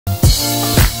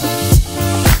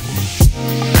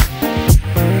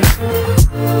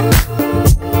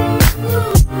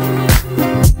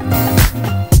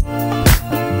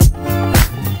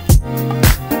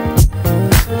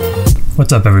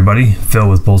What's up everybody, Phil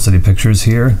with Bold City Pictures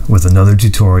here with another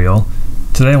tutorial.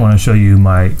 Today I want to show you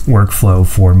my workflow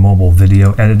for mobile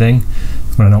video editing.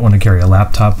 When I don't want to carry a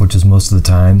laptop, which is most of the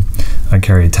time, I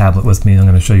carry a tablet with me. I'm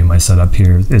going to show you my setup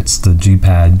here. It's the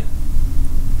G-Pad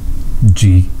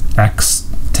GX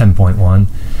 10.1.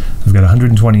 I've got a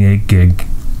 128 gig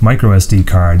micro SD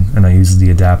card and I use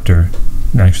the adapter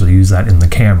and actually use that in the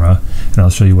camera, and I'll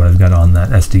show you what I've got on that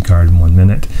SD card in 1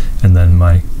 minute. And then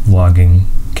my vlogging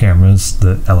cameras,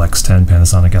 the LX10,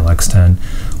 Panasonic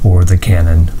LX10, or the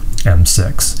Canon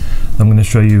M6. I'm going to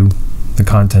show you the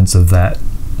contents of that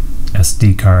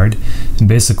SD card, and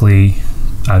basically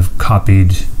I've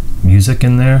copied music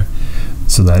in there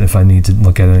so that if I need to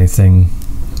look at anything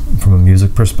from a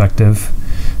music perspective,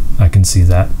 I can see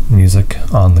that music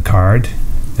on the card,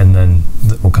 and then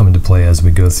that will come into play as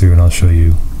we go through, and I'll show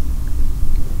you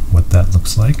what that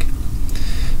looks like.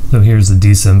 So here's the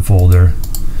DSIM folder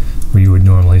where you would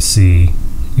normally see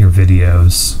your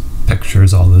videos,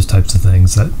 pictures, all those types of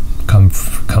things that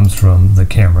comes from the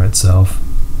camera itself.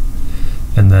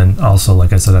 And then also,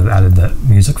 like I said, I've added that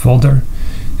music folder,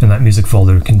 and that music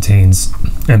folder contains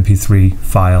MP3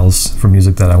 files for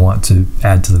music that I want to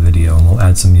add to the video, and we'll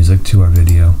add some music to our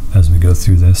video as we go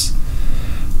through this.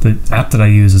 The app that I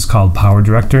use is called Power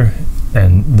Director,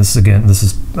 and this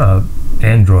is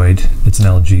Android. It's an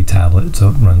LG tablet, so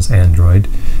it runs Android,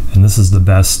 and this is the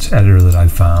best editor that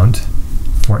I've found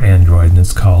for Android, and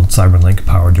it's called Cyberlink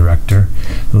Power Director.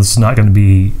 So this is not going to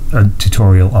be a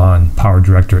tutorial on Power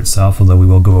Director itself, although we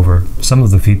will go over some of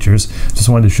the features. Just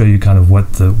wanted to show you kind of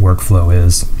what the workflow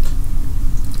is.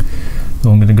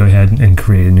 So I'm going to go ahead and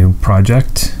create a new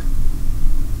project,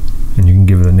 and you can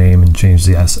give it a name and change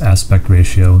the aspect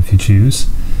ratio if you choose.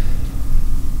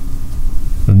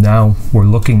 So now we're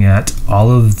looking at all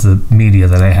of the media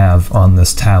that I have on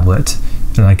this tablet,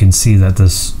 and I can see that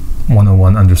this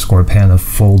 101_pana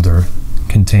folder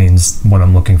contains what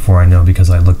I'm looking for. I know because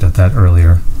I looked at that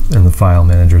earlier in the file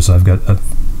manager. So I've got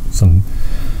some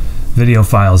video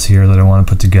files here that I want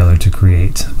to put together to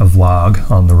create a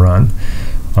vlog on the run,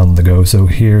 on the go. So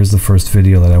here's the first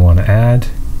video that I want to add.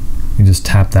 You just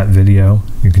tap that video.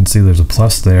 You can see there's a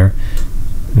plus there.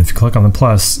 And if you click on the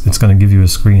plus, it's going to give you a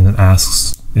screen that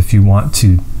asks if you want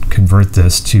to convert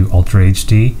this to Ultra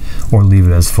HD or leave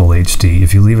it as Full HD.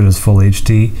 If you leave it as Full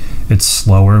HD, it's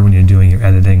slower when you're doing your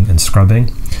editing and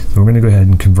scrubbing. So we're going to go ahead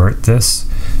and convert this.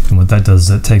 And what that does is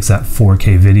it takes that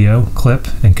 4K video clip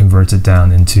and converts it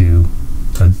down into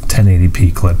a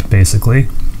 1080p clip, basically.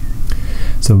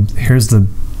 So here's the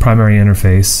primary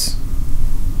interface.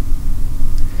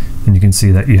 And you can see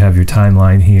that you have your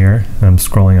timeline here. I'm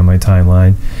scrolling on my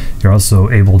timeline. You're also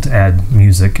able to add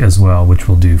music as well, which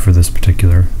we'll do for this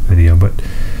particular video. But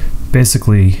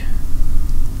basically,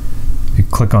 if you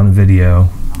click on a video,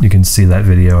 you can see that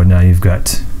video, and now you've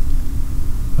got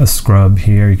a scrub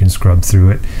here. You can scrub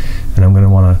through it. And I'm going to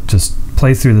want to just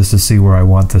play through this to see where I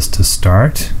want this to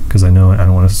start, because I know I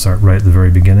don't want to start right at the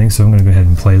very beginning. So I'm going to go ahead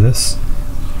and play this.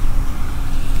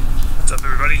 What's up,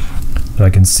 everybody? I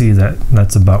can see that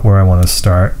that's about where I want to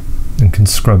start, and can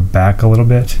scrub back a little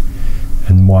bit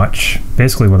and watch.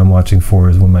 Basically what I'm watching for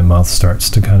is when my mouth starts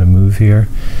to kind of move here.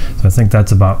 So I think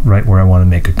that's about right where I want to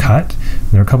make a cut.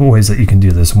 And there are a couple ways that you can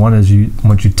do this. One is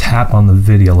once you tap on the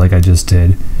video like I just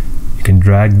did, you can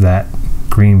drag that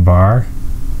green bar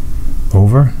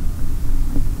over,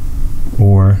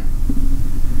 or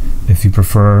if you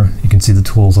prefer, you can see the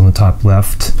tools on the top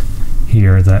left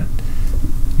here that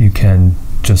you can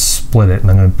just split it, and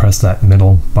I'm going to press that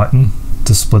middle button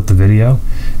to split the video.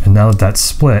 And now that that's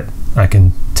split, I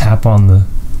can tap on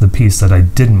the piece that I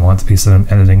didn't want, the piece that I'm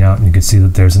editing out, and you can see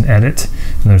that there's an edit,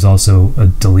 and there's also a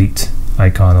delete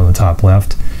icon on the top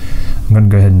left. I'm going to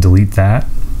go ahead and delete that.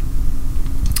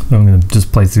 So I'm going to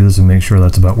just play through this and make sure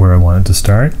that's about where I want it to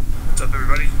start. What's up,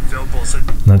 everybody? Phil Bolson.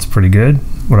 That's pretty good.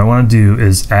 What I want to do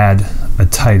is add a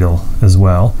title as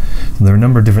well. So there are a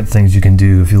number of different things you can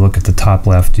do. If you look at the top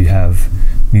left, you have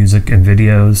music and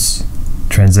videos,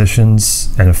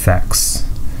 transitions, and effects.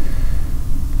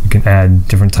 You can add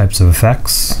different types of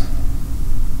effects.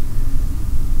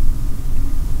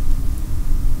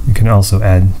 You can also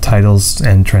add titles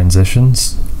and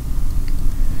transitions.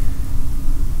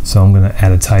 So I'm going to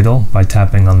add a title by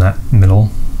tapping on that middle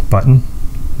button.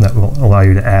 That will allow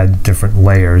you to add different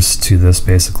layers to this,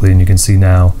 basically, and you can see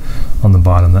now on the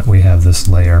bottom that we have this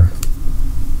layer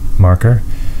marker.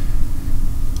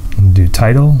 And do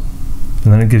title,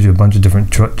 and then it gives you a bunch of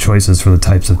different choices for the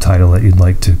types of title that you'd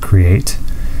like to create.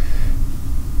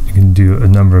 You can do a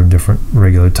number of different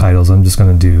regular titles. I'm just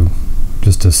going to do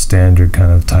just a standard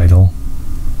kind of title.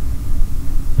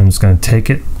 I'm just going to take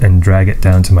it and drag it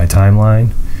down to my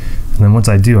timeline, And then once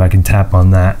I do, I can tap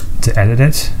on that to edit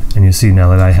it, and you see now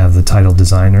that I have the title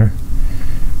designer,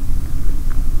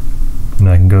 and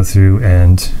I can go through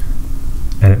and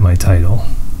edit my title.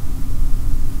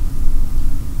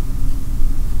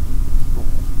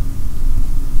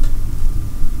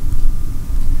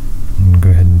 Go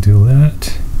ahead and do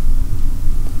that.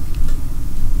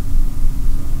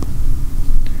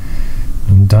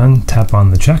 I'm done. Tap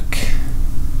on the check.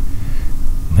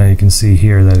 Now you can see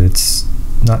here that it's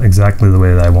not exactly the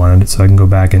way that I wanted it, so I can go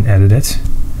back and edit it.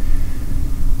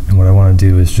 And what I want to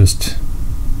do is just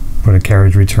put a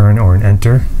carriage return or an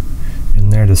enter in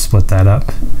there to split that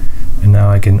up. And now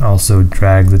I can also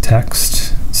drag the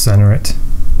text, center it,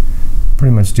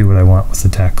 pretty much do what I want with the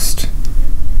text.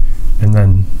 And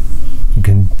then you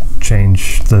can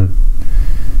change the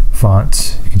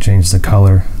font, you can change the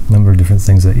color, a number of different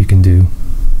things that you can do.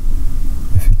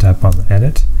 If you tap on the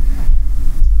edit,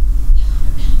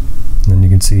 and then you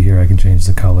can see here I can change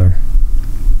the color,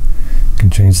 I can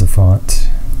change the font.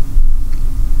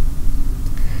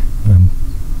 I'm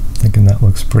thinking that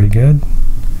looks pretty good.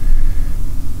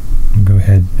 I'll go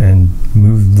ahead and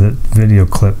move the video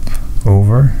clip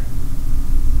over.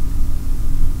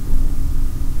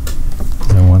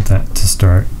 I want that to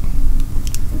start.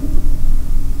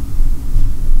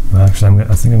 Well, actually,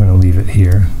 I think I'm going to leave it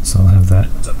here, so I'll have that.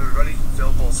 What's up, everybody?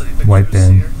 Phil, Bull City Pictures Wipe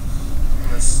in, here.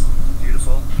 This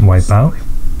beautiful. wipe out.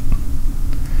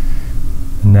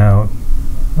 And now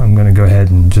I'm going to go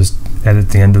ahead and just edit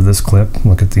the end of this clip,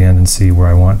 look at the end and see where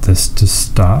I want this to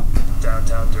stop.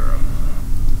 Downtown Durham.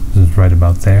 This is right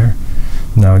about there.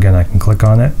 Now again, I can click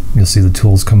on it. You'll see the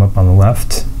tools come up on the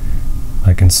left.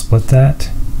 I can split that.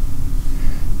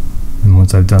 And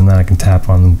once I've done that, I can tap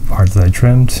on the part that I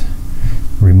trimmed,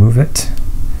 remove it.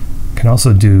 I can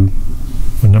also do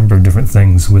a number of different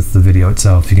things with the video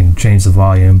itself. You can change the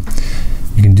volume,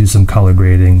 you can do some color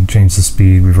grading, change the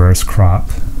speed, reverse, crop,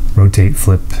 rotate,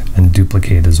 flip, and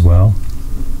duplicate as well.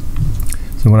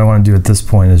 So what I want to do at this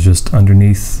point is just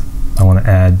underneath, I want to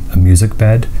add a music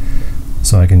bed.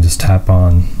 So I can just tap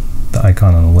on the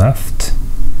icon on the left.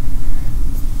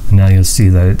 And now you'll see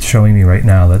that it's showing me right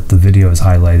now that the video is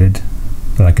highlighted.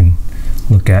 But I can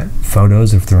look at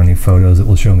photos. If there are any photos, it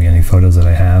will show me any photos that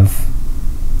I have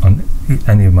on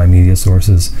any of my media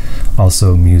sources.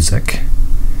 Also music.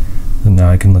 And now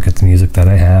I can look at the music that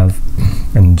I have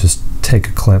and just take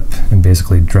a clip and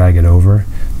basically drag it over.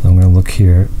 So I'm going to look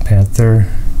here at Panther,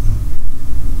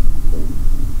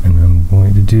 and I'm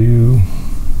going to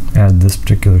add this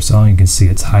particular song. You can see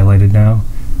it's highlighted now.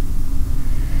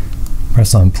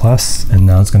 Press on plus, and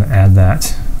now it's going to add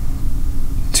that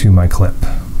to my clip.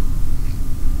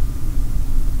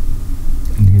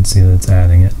 And you can see that it's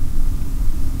adding it.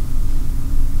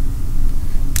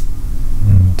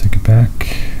 And I'll take it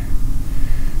back.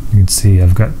 You can see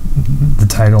I've got the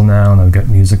title now, and I've got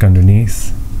music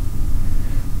underneath.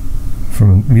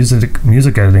 From a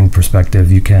music editing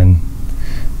perspective, you can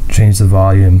change the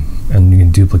volume and you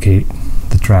can duplicate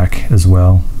the track as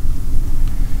well.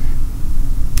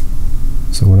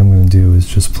 So what I'm going to do is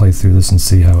just play through this and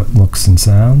see how it looks and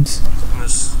sounds.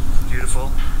 This beautiful.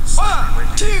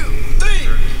 1, 2, 3,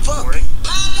 4.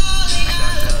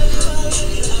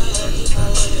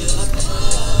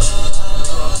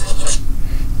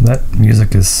 That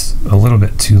music is a little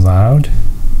bit too loud.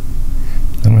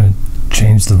 I'm going to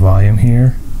change the volume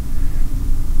here.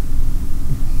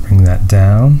 Bring that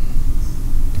down.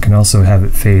 You can also have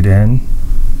it fade in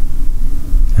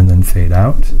and then fade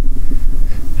out.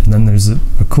 And then there's a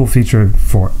cool feature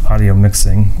for audio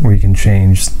mixing where you can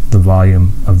change the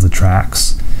volume of the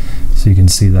tracks. So you can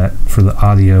see that for the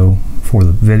audio, for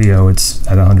the video, it's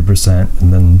at 100%,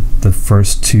 and then the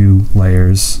first two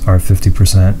layers are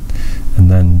 50%, and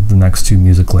then the next two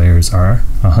music layers are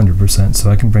 100%. So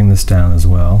I can bring this down as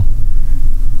well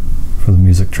for the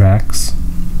music tracks.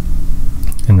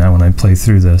 And now when I play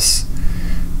through this,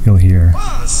 you'll hear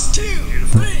 1, 2,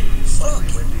 3, 4.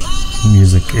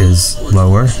 music is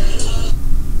lower.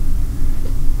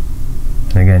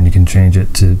 And again, you can change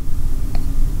it to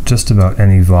just about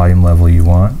any volume level you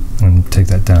want, and take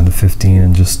that down to 15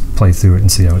 and just play through it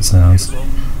and see how it sounds.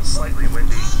 Slightly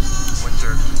windy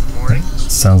winter morning.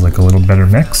 Sounds like a little better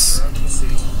mix.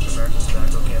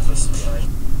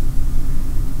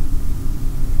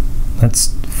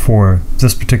 That's for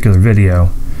this particular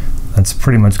video. That's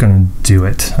pretty much going to do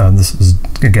it. This is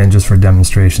again just for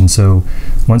demonstration. So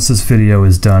once this video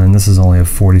is done, and this is only a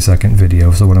 40-second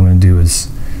video, so what I'm going to do is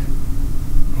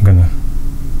I'm going to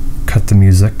cut the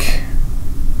music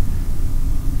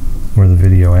where the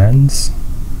video ends.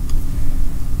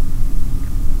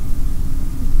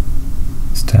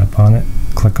 Just tap on it,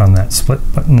 click on that split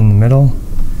button in the middle,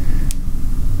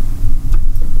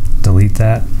 delete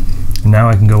that. And now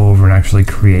I can go over and actually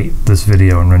create this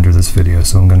video and render this video.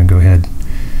 So I'm going to go ahead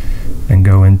and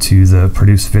go into the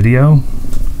produce video,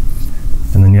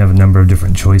 and then you have a number of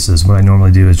different choices. What I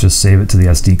normally do is just save it to the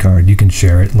SD card. You can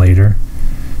share it later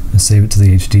and save it to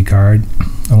the HD card.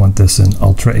 I want this in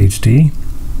Ultra HD.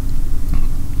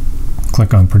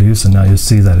 Click on produce, and now you'll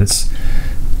see that it's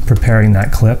preparing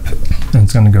that clip, and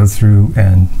it's going to go through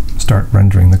and start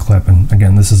rendering the clip. And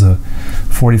again, this is a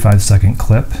 45-second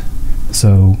clip,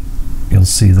 so you'll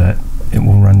see that it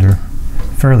will render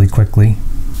fairly quickly.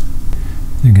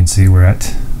 You can see we're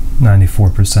at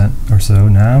 94% or so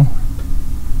now.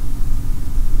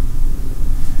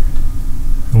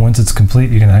 And once it's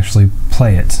complete, you can actually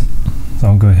play it. So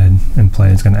I'll go ahead and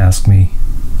play. It's going to ask me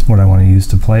what I want to use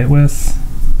to play it with.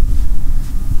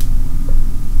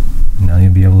 And now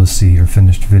you'll be able to see your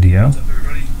finished video. What's up,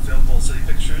 everybody? Phil, City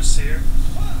Pictures here.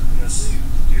 This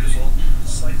beautiful,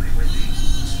 slightly windy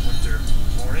winter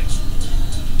morning.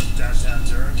 Downtown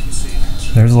Durham, you can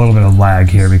see. There's a little bit of lag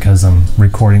here because I'm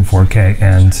recording 4K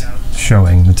and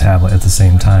showing the tablet at the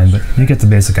same time, but you get the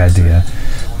basic idea.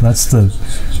 That's the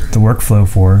workflow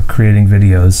for creating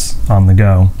videos on the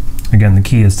go. Again, the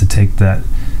key is to take that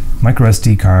micro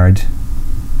SD card,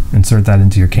 insert that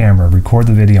into your camera, record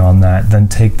the video on that, then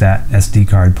take that SD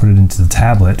card, put it into the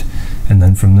tablet, and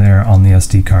then from there on the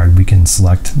SD card we can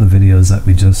select the videos that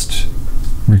we just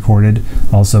recorded.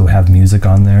 Also have music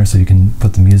on there, so you can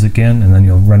put the music in and then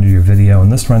you'll render your video.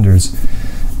 And this renders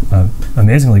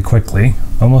amazingly quickly,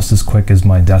 almost as quick as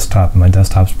my desktop, and my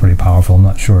desktop's pretty powerful. I'm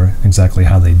not sure exactly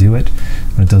how they do it,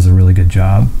 but it does a really good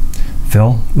job.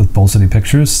 Phil with Bold City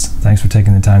Pictures, thanks for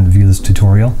taking the time to view this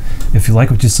tutorial. If you like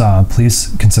what you saw,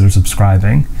 please consider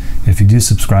subscribing. If you do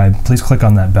subscribe, please click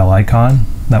on that bell icon.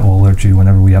 That will alert you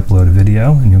whenever we upload a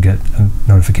video, and you'll get a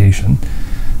notification.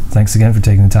 Thanks again for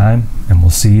taking the time, and we'll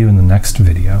see you in the next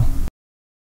video.